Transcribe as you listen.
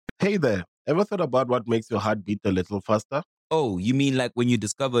Hey there, ever thought about what makes your heart beat a little faster? Oh, you mean like when you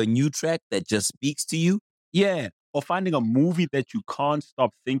discover a new track that just speaks to you? Yeah, or finding a movie that you can't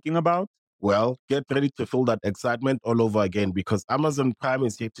stop thinking about. Well, get ready to feel that excitement all over again because Amazon Prime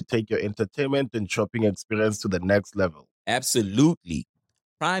is here to take your entertainment and shopping experience to the next level. Absolutely.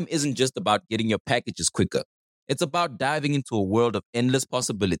 Prime isn't just about getting your packages quicker. It's about diving into a world of endless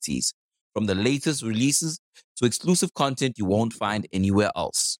possibilities, from the latest releases to exclusive content you won't find anywhere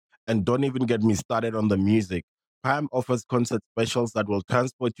else. And don't even get me started on the music. Prime offers concert specials that will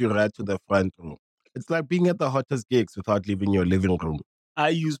transport you right to the front row. It's like being at the hottest gigs without leaving your living room. I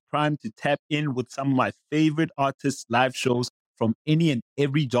use Prime to tap in with some of my favorite artists' live shows from any and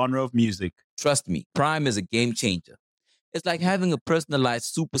every genre of music. Trust me, Prime is a game changer. It's like having a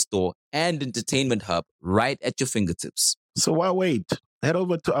personalized superstore and entertainment hub right at your fingertips. So why wait? Head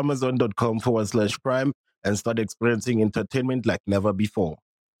over to amazon.com/prime and start experiencing entertainment like never before.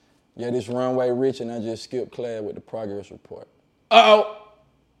 Yeah, this Runway Richy, and I just skipped class with the progress report.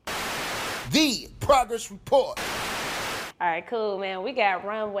 The Progress Report. All right, cool, man. We got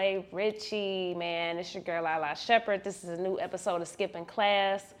Runway Richy, man. It's your girl, Lala Shepherd. This is a new episode of Skipping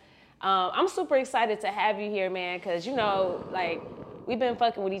Class. I'm super excited to have you here, man, because, you know, like, we've been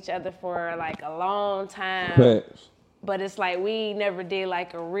fucking with each other for, like, a long time. Facts. But it's like we never did,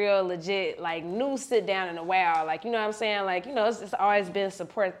 like, a real legit, like, new sit down in a while. Like, you know what I'm saying? Like, you know, it's always been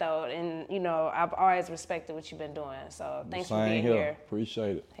support, though. And, you know, I've always respected what you've been doing. So thanks for being here.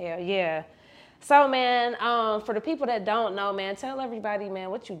 Appreciate it. Hell yeah. So, man, for the people that don't know, man, tell everybody,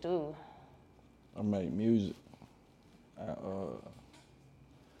 man, what you do. I make music. I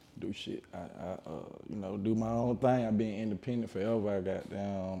do shit. I you know, do my own thing. I've been independent forever. I got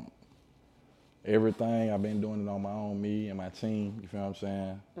down everything. I've been doing it on my own, me and my team. You feel what I'm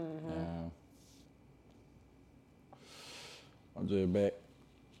saying? Mm-hmm. I'm just back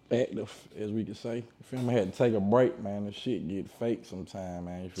active, as we could say. You feel me? I had to take a break, man. The shit get fake sometime,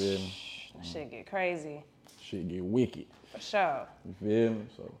 man. You feel me? That shit get crazy. Shit get wicked. For sure. You feel me?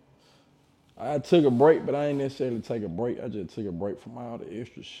 So I took a break, but I ain't necessarily take a break. I just took a break from all the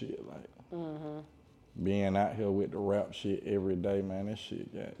extra shit, like being out here with the rap shit every day, man. That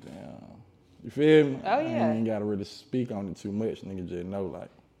shit goddamn. You feel me? Oh, yeah. I ain't gotta really speak on it too much. Nigga just know, like.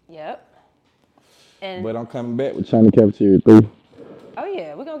 Yep. And But I'm coming back with China Cafeteria 3. oh,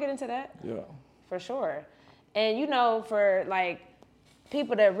 yeah, we're going to get into that. Yeah. For sure. And, you know, for, like,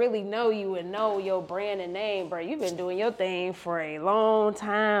 people that really know you and know your brand and name, bro, you've been doing your thing for a long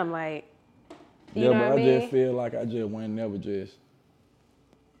time, like, you know but what I I mean? just feel like I just wasn't never just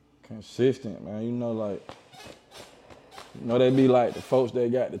consistent, man. You know, like, you know, they be like the folks that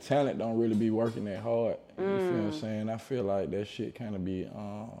got the talent don't really be working that hard. You feel what I'm saying? I feel like that shit kind of be,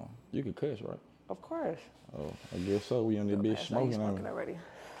 you could cuss, right? Of course. Oh, I guess so. We on this bitch Smoking smoking. already.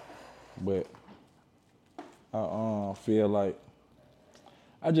 But I feel like,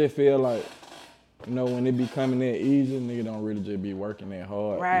 I just feel like, you know, when it be coming that easy, nigga don't really just be working that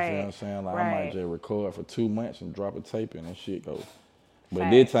hard. Right. You feel what I'm saying? Like, I Right. might just record for 2 months and drop a tape and that shit goes. But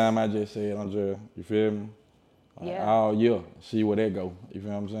Facts. this time I just said, I'm just, you feel me? Like, Yeah. all year, see where that go. You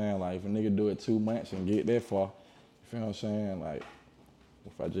feel what I'm saying? Like, if a nigga do it 2 months and get that far, you feel what I'm saying? Like,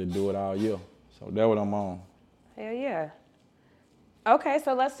 if I just do it all year. So that's what I'm on. Hell yeah. Okay,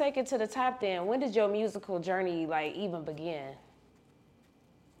 so let's take it to the top then. When did your musical journey, like, even begin?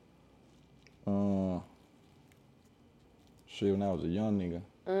 Shit, when I was a young nigga,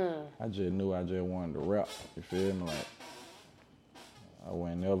 I just knew I just wanted to rap. You feel me? Like, I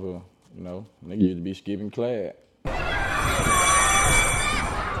wasn't never, you know, nigga used to be skipping class.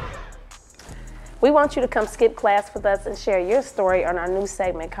 We want you to come skip class with us and share your story on our new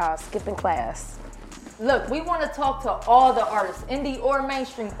segment called Skipping Class. Look, we want to talk to all the artists, indie or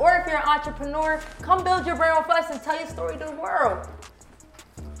mainstream, or if you're an entrepreneur, come build your brand with us and tell your story to the world.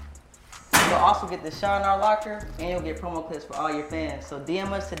 You'll also get the shot in our locker, and you'll get promo clips for all your fans. So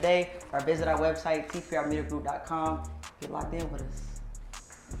DM us today or visit our website, tprmediagroup.com. Get locked in with us.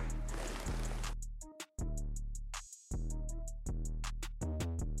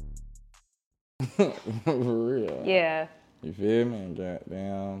 For real. Yeah. You feel me? And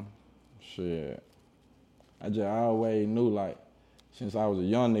goddamn, shit. I just always knew, like, since I was a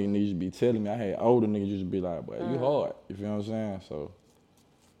young nigga, niggas used to be telling me, I had older niggas used to be like, boy, you hard. You feel what I'm saying? So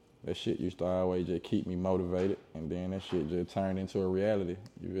that shit used to always just keep me motivated, and then that shit just turned into a reality.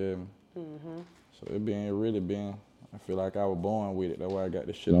 You feel me? So it really been, I feel like I was born with it. That's why I got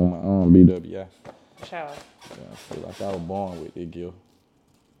this shit on my own, BWI. Sure. Yeah, I feel like I was born with it, Gil.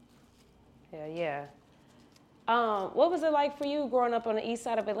 Hell yeah. What was it like for you growing up on the east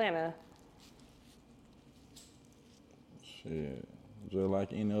side of Atlanta? Shit, just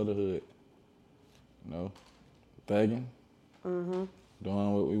like any other hood. You know, thugging,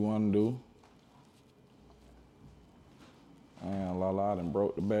 doing what we want to do. And I done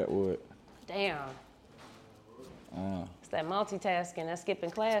broke the backwood. Damn. It's that multitasking, that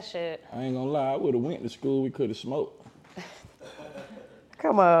skipping class shit. I ain't gonna lie, I would have went to school, we could have smoked.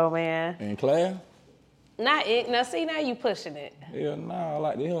 Come on, man. In class? Not it. Now, see, now you pushing it. Hell nah, I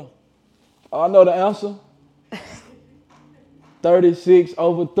like to hear. Oh, I know the answer.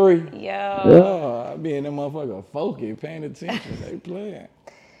 36/3. Yo. Yeah, I be in that motherfucker focused, paying attention, they playing.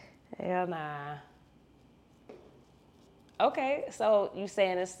 Hell nah. Okay, so you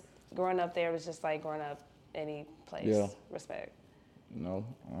saying this growing up there was just like growing up any place? Yeah. Respect. No,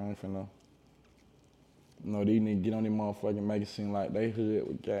 I ain't finna. No, these niggas get on this motherfucker and make it seem like they hood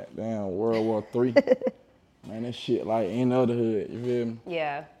with goddamn World War III. Man, that shit like any other hood, you feel me?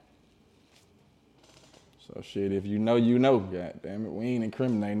 Yeah. So shit, if you know, you know, goddamn it. We ain't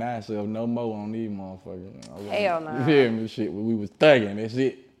incriminating ourselves no more on these motherfuckers. Hell nah. You feel me? Shit, we was thugging, that's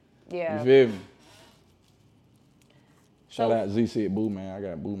it. Yeah. You feel me? Shout So- out Z said Boo Man. I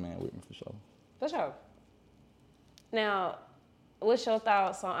got Boo Man with me for sure. For sure. Now, what's your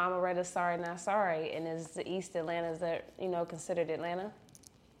thoughts on I'm Already Sorry Not Sorry? And is the East Atlanta, is that, considered Atlanta?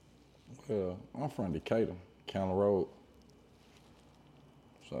 Well, I'm from Decatur, County Road.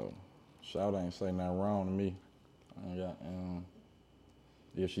 So, Shout ain't say nothing wrong to me. I got,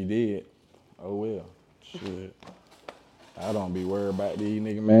 if she did, oh well. Shit. I don't be worried about these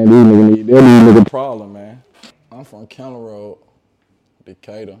niggas, man. These niggas need that nigga problem, man. I'm from County Road,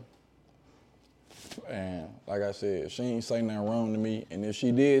 Decatur. And like I said, she ain't say nothing wrong to me. And if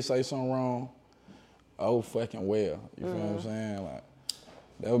she did say something wrong, oh fucking well. You feel what I'm saying? Like,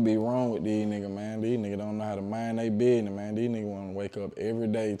 that would be wrong with these niggas, man. These niggas don't know how to mind their business, man. These niggas want to wake up every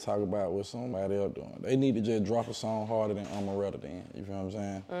day talk about what somebody else doing. They need to just drop a song harder than Umbrella then. You feel what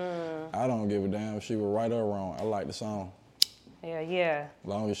I'm saying? I don't give a damn if she was right or wrong. I like the song. Yeah. As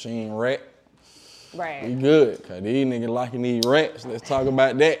long as she ain't rat, Right. we good. Cause these niggas liking these rats. Let's talk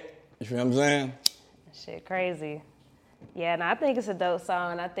about that. You feel what I'm saying? Shit crazy. Yeah, and I think it's a dope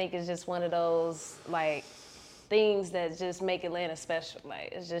song. I think it's just one of those, like, things that just make Atlanta special.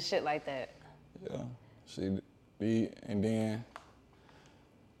 Like, it's just shit like that. Yeah. And then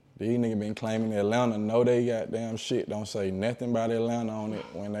these niggas been claiming Atlanta. No, they goddamn shit don't say nothing about Atlanta on it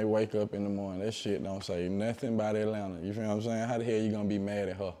when they wake up in the morning. That shit don't say nothing about Atlanta. You feel what I'm saying? How the hell you gonna be mad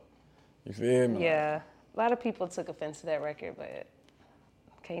at her? You feel me? Yeah. A lot of people took offense to that record, but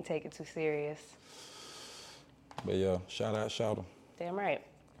can't take it too serious. But yeah, shout out. Damn right.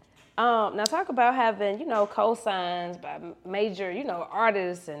 Now talk about having, co-signs by major,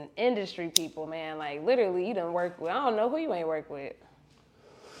 artists and industry people, man. Like, literally, you done work with, I don't know who you ain't worked with.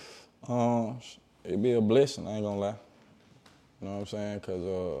 It'd be a blessing, I ain't gonna lie. You know what I'm saying? Because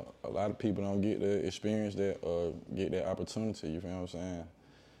a lot of people don't get the experience that, get that opportunity, you feel what I'm saying?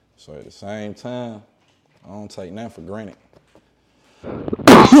 So at the same time, I don't take nothing for granted.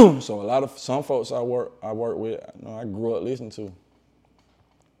 So some folks I work with, I grew up listening to.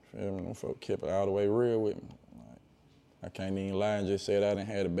 Feel me? Them folks kept it all the way real with me. Like, I can't even lie and just say that I done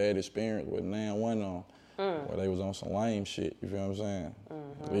had a bad experience with Nan One on, where they was on some lame shit. You feel what I'm saying?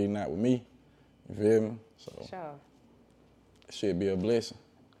 Really not with me. You feel me? So Sure. it should be a blessing.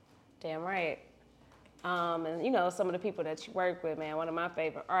 Damn right. And some of the people that you work with, man, one of my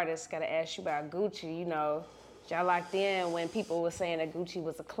favorite artists, gotta ask you about Gucci, y'all locked in when people were saying that Gucci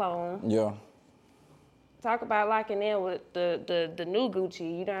was a clone. Yeah. Talk about locking in with the new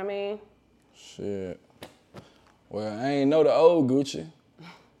Gucci, you know what I mean? Shit. Well, I ain't know the old Gucci.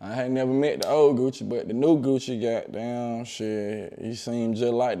 I ain't never met the old Gucci, but the new Gucci, goddamn, shit, he seemed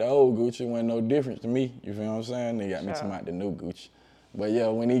just like the old Gucci. Wasn't no difference to me. You feel what I'm saying? They got me talking about the new Gucci. But yeah,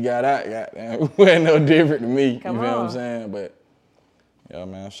 when he got out, goddamn, it wasn't no different to me. Come you feel on. what I'm saying? But yeah,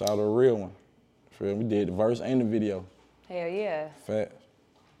 man, shout out a real one. Feel me? We did the verse and the video. Hell yeah. Facts.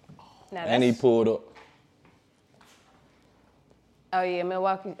 Now And he pulled up. Oh yeah,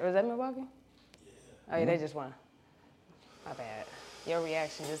 Milwaukee. Or is that Milwaukee? Oh yeah, they just won. My bad. Your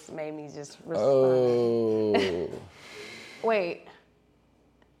reaction just made me just respond. Oh. Wait.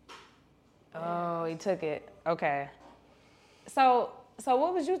 Oh, he took it. Okay. So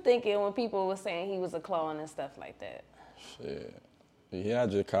what was you thinking when people were saying he was a clone and stuff like that? Shit. Yeah, I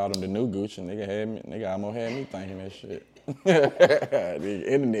just called him the new Gucci. Nigga almost had me thinking that shit. The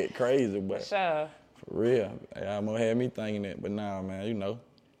internet crazy, but Sure. for real, they almost had me thinking that. But nah, man,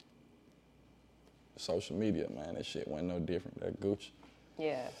 social media, man, that shit wasn't no different. That Gucci.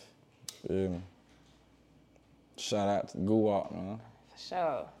 Yeah. Feel me? Shout out to Guwalk, man. For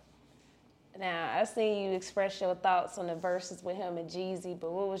sure. Now, I seen you express your thoughts on the verses with him and Jeezy,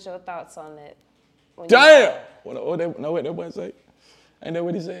 but what was your thoughts on it? Damn! What that boy say? Ain't that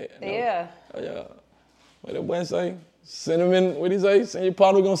what he said? No. Yeah. Oh, yeah. What that boy say? Send him in, what he say? Send your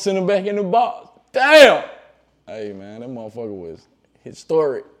partner, gonna send him back in the box. Damn! Hey, man, that motherfucker was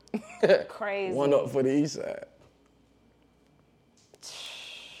historic. Crazy. One up for the east side.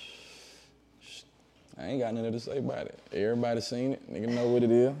 I ain't got nothing to say about it. Everybody seen it. Nigga know what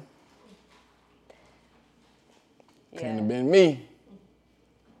it is. Couldn't have been me.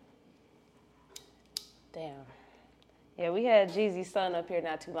 Damn. Yeah, we had Jeezy's son up here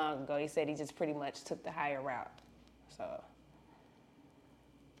not too long ago. He said he just pretty much took the higher route. So.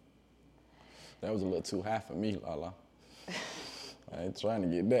 That was a little too high for me, Lala. I ain't trying to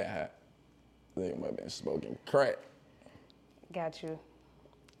get that high. They might have been smoking crack. Got you.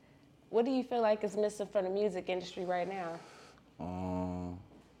 What do you feel like is missing from the music industry right now? I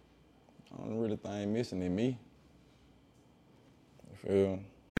don't really think missing in me. You feel?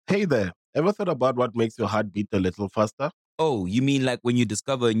 Hey there, ever thought about what makes your heart beat a little faster? Oh, you mean like when you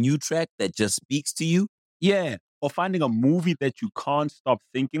discover a new track that just speaks to you? Yeah, or finding a movie that you can't stop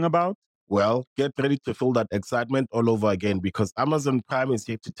thinking about. Well, get ready to feel that excitement all over again because Amazon Prime is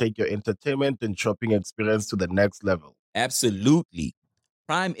here to take your entertainment and shopping experience to the next level. Absolutely.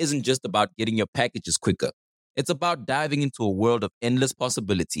 Prime isn't just about getting your packages quicker. It's about diving into a world of endless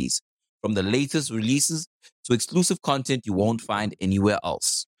possibilities, from the latest releases to exclusive content you won't find anywhere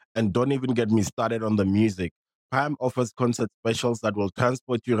else. And don't even get me started on the music. Prime offers concert specials that will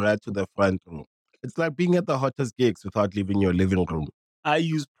transport you right to the front row. It's like being at the hottest gigs without leaving your living room. I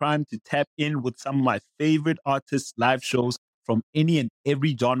use Prime to tap in with some of my favorite artists' live shows from any and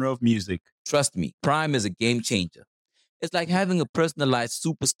every genre of music. Trust me, Prime is a game changer. It's like having a personalized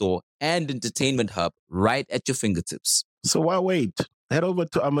superstore and entertainment hub right at your fingertips. So why wait? Head over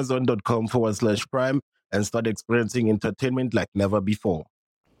to amazon.com/prime and start experiencing entertainment like never before.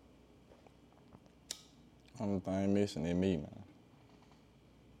 Only thing missing in me, man.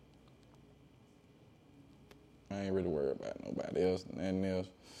 I ain't really worried about nobody else, nothing else.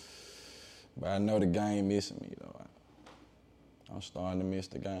 But I know the game missing me, though. I'm starting to miss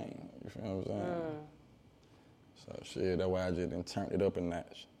the game. You feel what I'm saying? So, shit, that's why I just done turned it up a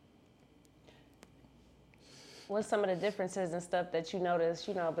notch. What's some of the differences and stuff that you noticed,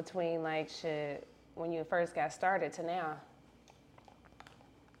 between like shit when you first got started to now?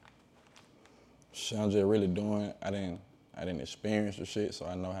 Shit, I'm just really doing. I didn't experience the shit, so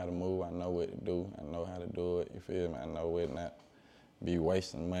I know how to move. I know what to do. I know how to do it. You feel me? I know what not be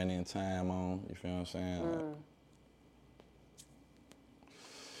wasting money and time on. You feel what I'm saying? Like,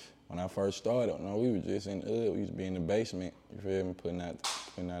 when I first started, we was just in the hood. We used to be in the basement. You feel me? Putting out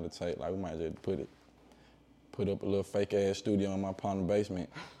the tape. Like we might just put up a little fake ass studio in my partner's basement.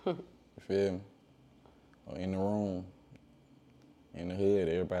 You feel me? Or in the room. In the hood,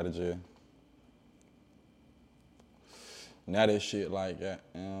 everybody just. Now that shit like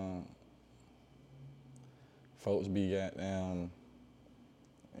folks be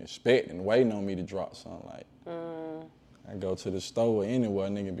expecting, waiting on me to drop something. Like I go to the store anywhere,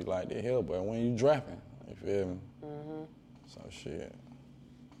 nigga be like, the hell, boy, when you dropping? You feel me? So shit.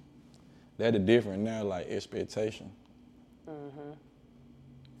 That the different now, like expectation.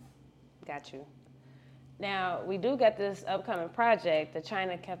 Got you. Now, we do got this upcoming project, the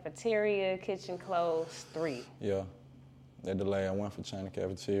China Cafeteria Kitchen Clothes 3. Yeah. That the last one for China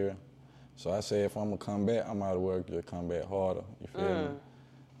Cafeteria. So I said if I'm gonna come back, I might as well just come back harder. You feel me?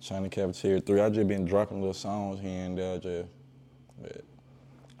 China Cafeteria 3. I just been dropping little songs here and there. But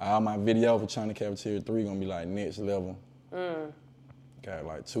all my video for China Cafeteria 3 gonna be like next level. Got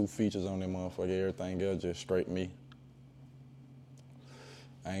like 2 features on that motherfucker. Everything else just straight me.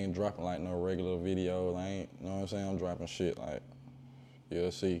 I ain't dropping like no regular videos. I ain't, you know what I'm saying? I'm dropping shit like,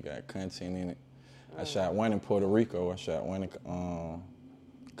 you'll see, got content in it. I shot one in Puerto Rico. I shot one in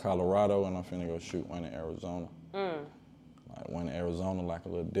Colorado, and I'm finna go shoot one in Arizona. Like one in Arizona, like a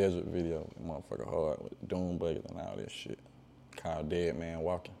little desert video. Motherfucker hard with doom buggers and all that shit. Called Dead Man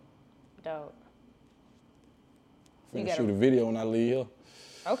Walking. Dope. Finna shoot a video when I leave here.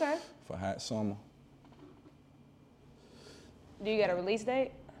 Okay. For hot summer. Do you got a release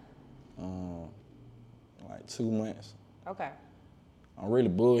date? Like 2 months. Okay. I'm really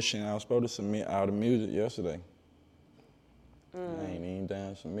bullshitting. I was supposed to submit all the music yesterday. I ain't even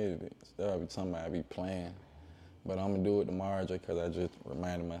done submitted it. Still, I be talking about I be playing. But I'm gonna do it tomorrow just because I just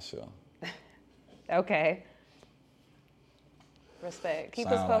reminded myself. Okay. Respect. Keep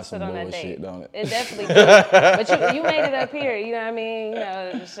us Sound posted like on that bullshit, date. don't it? It definitely does. But you made it up here, you know what I mean?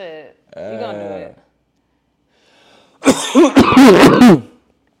 Shit. You gonna do it.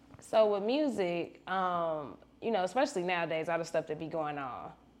 So with music, especially nowadays, all the stuff that be going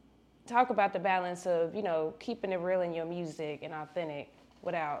on. Talk about the balance of, keeping it real in your music and authentic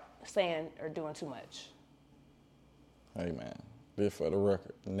without saying or doing too much. Hey man, this for the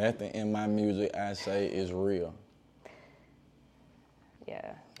record. Nothing in my music I say is real.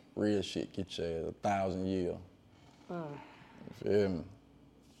 Yeah. Real shit get you 1,000 years. You feel me?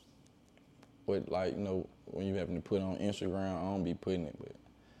 But when you happen to put on Instagram, I don't be putting it, but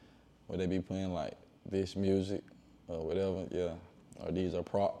what they be putting like this music or whatever, yeah. Or these are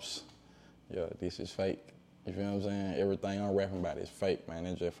props. Yeah, this is fake. You feel what I'm saying? Everything I'm rapping about is fake, man.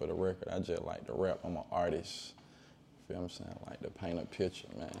 It's just for the record. I just like to rap. I'm an artist. You feel what I'm saying? I like to paint a picture,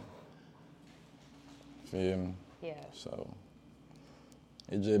 man. Feel me? Yeah. So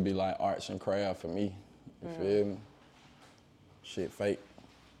it just be like arts and craft for me. You feel me? Shit fake.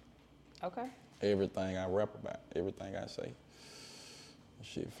 Okay. Everything I rap about, everything I say,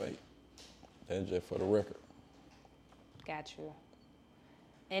 shit fake. That's just for the record. Got you.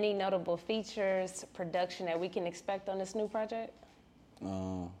 Any notable features, production that we can expect on this new project?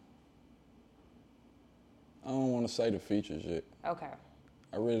 I don't want to say the features yet. Okay.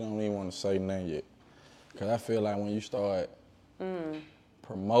 I really don't even want to say nothing yet. Because I feel like when you start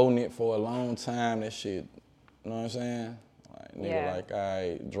promoting it for a long time, that shit, you know what I'm saying? Like, nigga,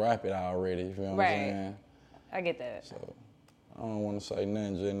 I drop it already, you feel what I'm saying? I get that. So, I don't want to say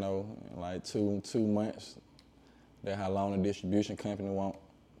nothing, just know, in like two months, that's how long the distribution company want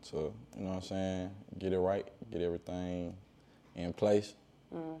to, you know what I'm saying, get it right, get everything in place.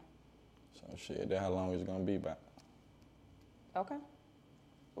 So, shit, that's how long it's going to be about. Okay.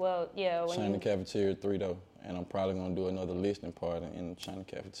 Well, yeah. China Cafeteria 3, though. And I'm probably going to do another listening party in the China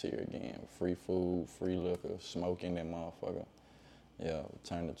Cafeteria again. Free food, free liquor, smoking that motherfucker. Yeah,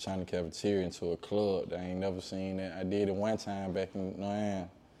 turn the China Cafeteria into a club. I ain't never seen that. I did it one time back in Noyan.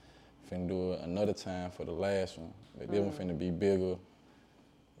 Finna do it another time for the last one. But this one finna be bigger.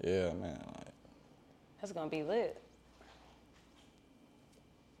 Yeah, man. That's going to be lit.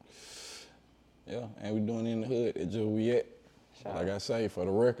 Yeah, and we doing it in the hood. It's just we at. Sure. Like I say, for the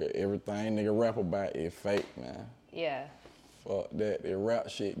record, everything nigga rap about is fake, man. Yeah. Fuck that. That rap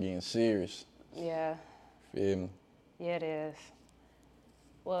shit getting serious. Yeah. Feel me? Yeah, it is.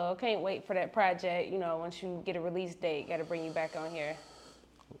 Well, can't wait for that project. Once you get a release date, got to bring you back on here.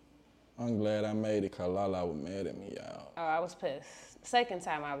 I'm glad I made it because Lala was mad at me, y'all. Oh, I was pissed. Second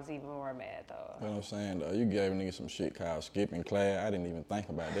time, I was even more mad, though. You know what I'm saying, though? You gave a nigga some shit called skipping class. I didn't even think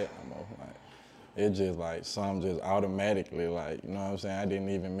about that no more. Like, it's just like something just automatically, like, you know what I'm saying? I didn't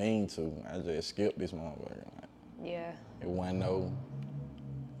even mean to. I just skipped this motherfucker. Like, yeah. It wasn't no,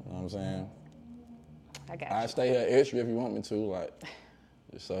 you know what I'm saying? I got you. I'll stay here extra if you want me to, like,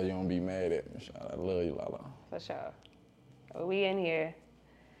 just so you don't be mad at me. I love you, Lala. For sure. Well, we in here.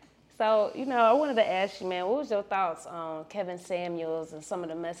 So, I wanted to ask you, man, what was your thoughts on Kevin Samuels and some of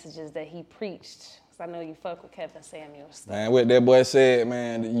the messages that he preached? Because I know you fuck with Kevin Samuels. Man, what that boy said,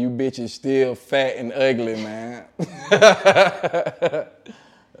 man, you bitches still fat and ugly, man.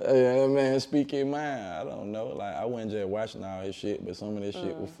 Yeah, man, speak your mind. I don't know. Like, I wasn't just watching all his shit, but some of this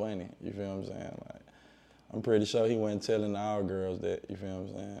shit was funny. You feel what I'm saying? Like, I'm pretty sure he wasn't telling all girls that. You feel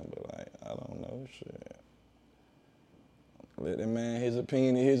what I'm saying? But, like, I don't know. Shit. Let that man, his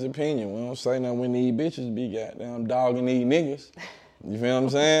opinion is his opinion. We don't say nothing when these bitches be goddamn dogging these niggas. You feel what I'm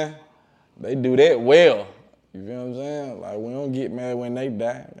saying? They do that well. You feel what I'm saying? Like, we don't get mad when they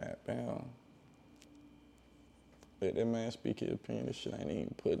die. Goddamn. Let that man speak his opinion. This shit ain't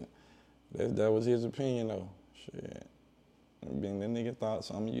even putting. That was his opinion, though. Shit. Being that nigga thought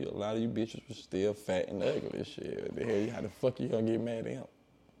some of you, a lot of you bitches was still fat and ugly. Shit. What the hell, how the fuck you gonna get mad at him?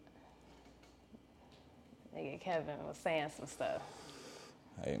 Nigga Kevin was saying some stuff.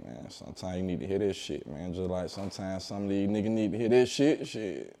 Hey, man, sometimes you need to hear this shit, man. Just like sometimes some of these niggas need to hear this shit.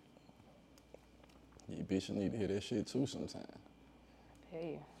 Shit. You bitches need to hear that shit, too, sometimes.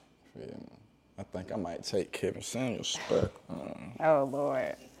 Hey. Feel me? I think I might take Kevin Samuels' spot. Oh,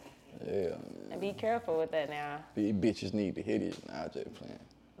 Lord. Yeah, man. And be careful with that now. These bitches need to hear this. Nah, I'm just playing.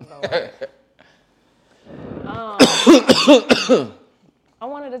 Lord. I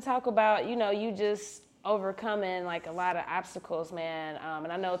wanted to talk about, you just overcoming like a lot of obstacles, man.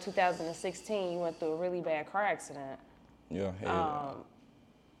 And I know 2016 you went through a really bad car accident. Yeah,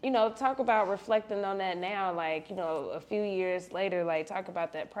 Talk about reflecting on that now, like, a few years later, like, talk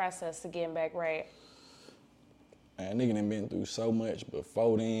about that process of getting back right. Man, nigga done been through so much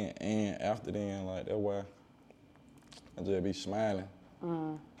before then and after then, like, that's why I just be smiling.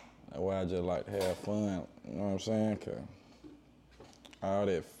 That's why I just like to have fun, you know what I'm saying? Cause all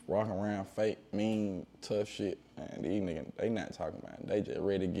that walking around fake, mean, tough shit, man, these niggas, they not talking about it. They just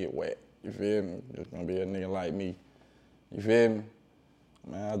ready to get wet. You feel me? It's gonna be a nigga like me. You feel me?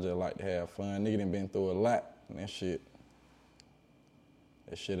 Man, I just like to have fun. Nigga done been through a lot, and that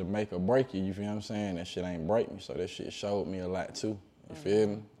shit'll make or break you, you feel what I'm saying? That shit ain't break me, so that shit showed me a lot too. You feel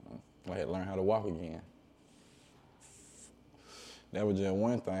me? I had to learn how to walk again. That was just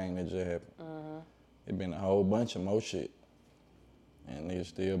one thing that just happened. It been a whole bunch of more shit. And niggas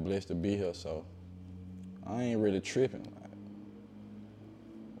still blessed to be here, so I ain't really tripping. Like,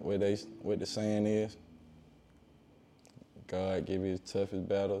 what the saying is, God give his toughest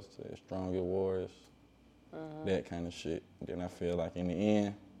battles to his strongest warriors. That kind of shit. Then I feel like in the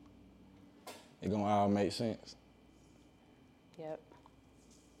end, it gonna all make sense. Yep.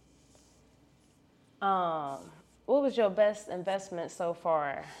 What was your best investment so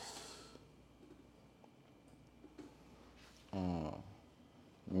far?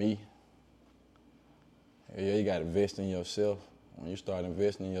 Me. Yeah, you gotta invest in yourself. When you start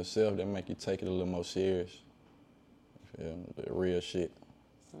investing in yourself, that make you take it a little more serious. You feel me? The real shit.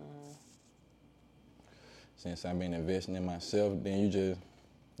 Since I've been investing in myself, then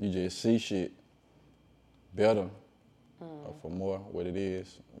you just see shit better or for more what it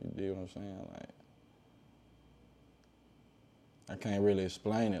is. You dig what I'm saying? Like, I can't really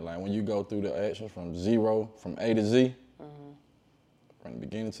explain it. Like when you go through the actions from zero, from A to Z, from the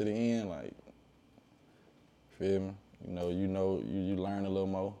beginning to the end, like, feel me? You learn a little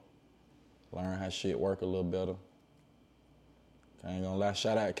more, learn how shit work a little better. I ain't gonna lie,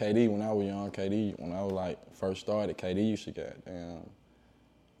 shout out KD when I was young. KD, when I was like first started, KD used to goddamn,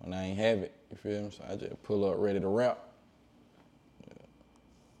 when I ain't have it, you feel me? So I just pull up ready to rap. Yeah.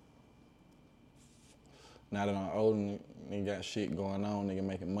 Now that I'm older, nigga got shit going on, nigga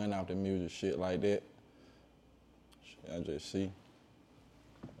making money off the music, shit like that. Shit, I just see.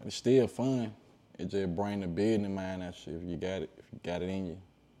 It's still fun. It just bring the business mind out shit if you got it in you.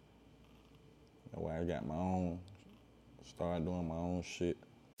 That's why I got my own. Started doing my own shit.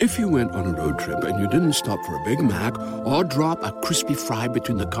 If you went on a road trip and you didn't stop for a Big Mac or drop a crispy fry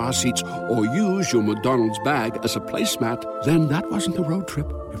between the car seats or use your McDonald's bag as a placemat, then that wasn't a road trip.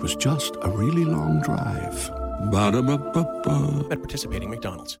 It was just a really long drive. Ba-da-ba-ba-ba. At participating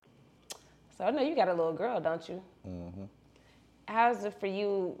McDonald's. So I know you got a little girl, don't you? How's it for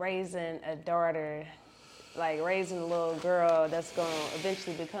you raising a daughter, like raising a little girl that's going to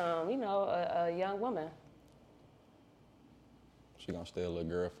eventually become, a young woman? She gonna stay a little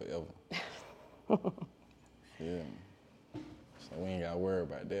girl forever. Yeah. So we ain't gotta worry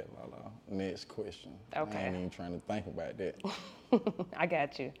about that, Lala. Next question. Okay. I ain't even trying to think about that. I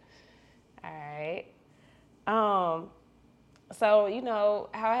got you. All right. So,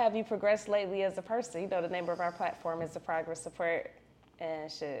 how have you progressed lately as a person? The name of our platform is the Progress Support.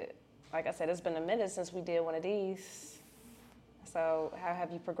 And shit, like I said, it's been a minute since we did one of these. So how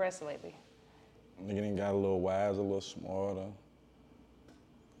have you progressed lately? Nigga done got a little wiser, a little smarter.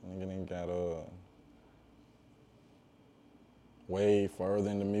 Nigga done got way further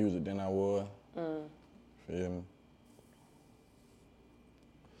in the music than I was. Feel me?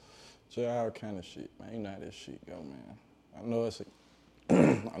 So all kind of shit, man. You know how this shit go, man. I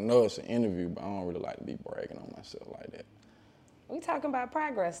know it's an interview, but I don't really like to be bragging on myself like that. We talking about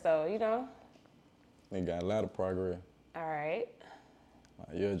progress, though, Nigga got a lot of progress. All right.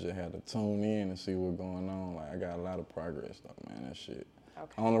 Like, you just have to tune in and see what's going on. Like, I got a lot of progress, though, man. That shit.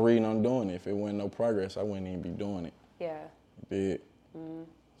 Okay. Only reason I'm doing it, if it wasn't no progress, I wouldn't even be doing it. Yeah. Big.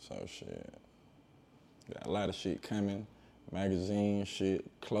 So shit. Got a lot of shit coming. Magazine shit,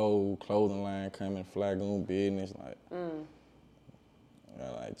 clothing line coming, Flagoon business, like. I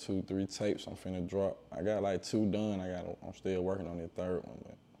got like 2-3 tapes I'm finna drop. I got like 2 done. I'm still working on the 3rd one,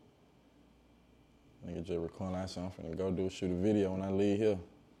 but nigga just recording like something. I'm finna go shoot a video when I leave here.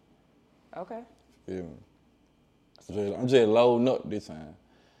 Okay. Feel me? I'm just loading up this time.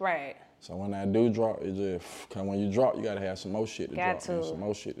 Right. So when I do drop, it just, cause when you drop, you gotta have some more shit to Got drop. to. Man, some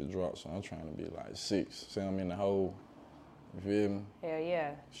more shit to drop. So I'm trying to be like 6. Say I'm in the hole. You feel me? Hell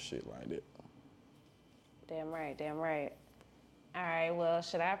yeah. Shit like that. Damn right, damn right. All right, well,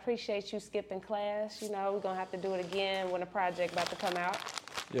 I appreciate you skipping class. We're going to have to do it again when the project about to come out.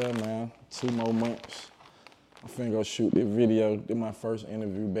 Yeah, man. 2 more months. I'm finna go shoot this video. Did my first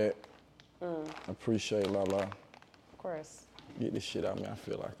interview back. Appreciate it, Lala. Of course. Get this shit out of me. I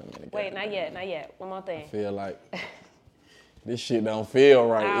feel like I'm in the Wait, not yet. One more thing. I feel like this shit don't feel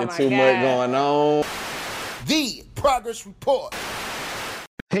right. Oh, It's my too God. much going on. The Progress Report.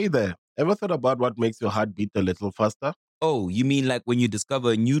 Hey there, ever thought about what makes your heart beat a little faster? Oh, you mean like when you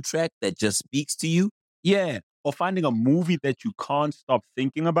discover a new track that just speaks to you? Yeah, or finding a movie that you can't stop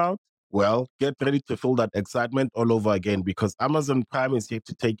thinking about? Well, get ready to feel that excitement all over again because Amazon Prime is here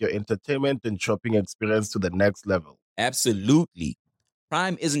to take your entertainment and shopping experience to the next level. Absolutely.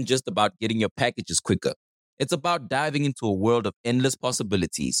 Prime isn't just about getting your packages quicker. It's about diving into a world of endless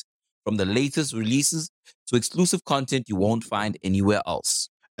possibilities, from the latest releases to exclusive content you won't find anywhere else.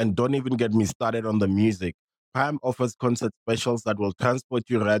 And don't even get me started on the music. Prime offers concert specials that will transport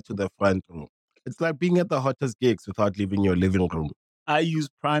you right to the front row. It's like being at the hottest gigs without leaving your living room. I use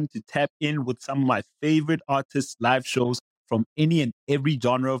Prime to tap in with some of my favorite artists' live shows from any and every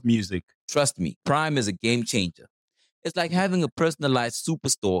genre of music. Trust me, Prime is a game changer. It's like having a personalized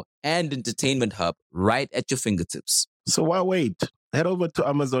superstore and entertainment hub right at your fingertips. So why wait? Head over to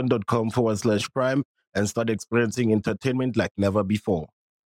amazon.com/prime and start experiencing entertainment like never before.